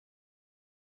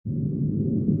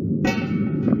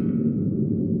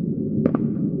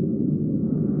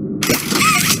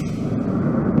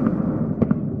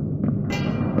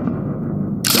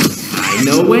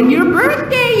know when your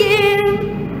birthday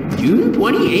is. June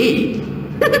 28th.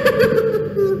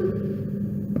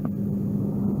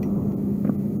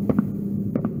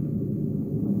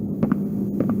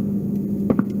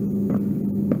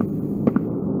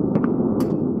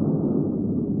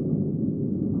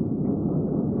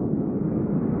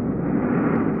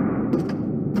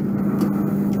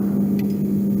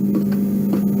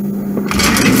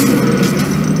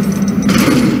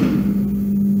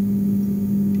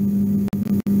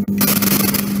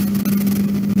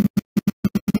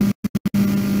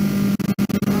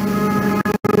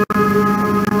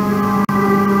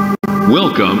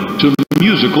 Welcome to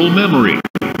Musical Memory.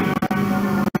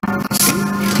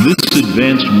 This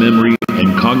advanced memory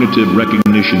and cognitive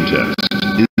recognition test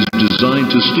is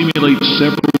designed to stimulate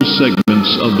several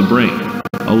segments of the brain,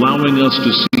 allowing us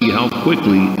to see how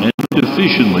quickly and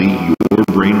efficiently your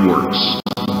brain works.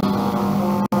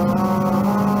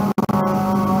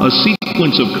 A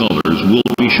sequence of colors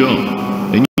will be shown,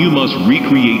 and you must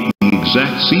recreate the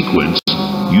exact sequence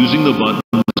using the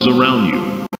buttons around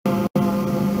you.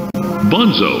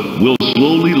 Bonzo will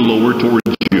slowly lower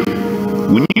towards you.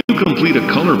 When you complete a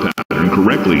color pattern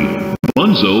correctly,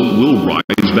 Bonzo will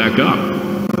rise back up.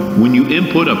 When you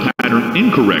input a pattern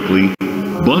incorrectly,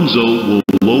 Bonzo will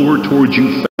lower towards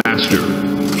you faster.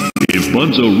 If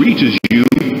Bonzo reaches you,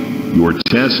 your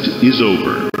test is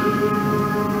over.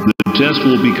 The test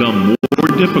will become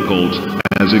more difficult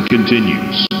as it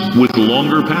continues, with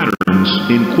longer patterns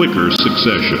in quicker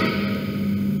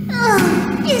succession.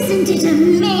 Oh, isn't it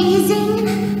amazing?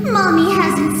 Mommy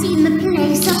hasn't seen the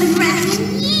place up and running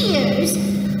in years.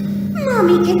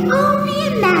 Mommy can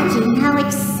only imagine how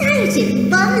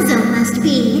excited Bonzo must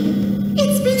be.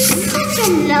 It's been such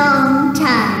a long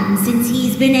time since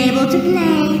he's been able to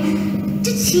play,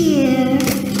 to cheer,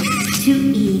 to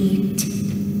eat.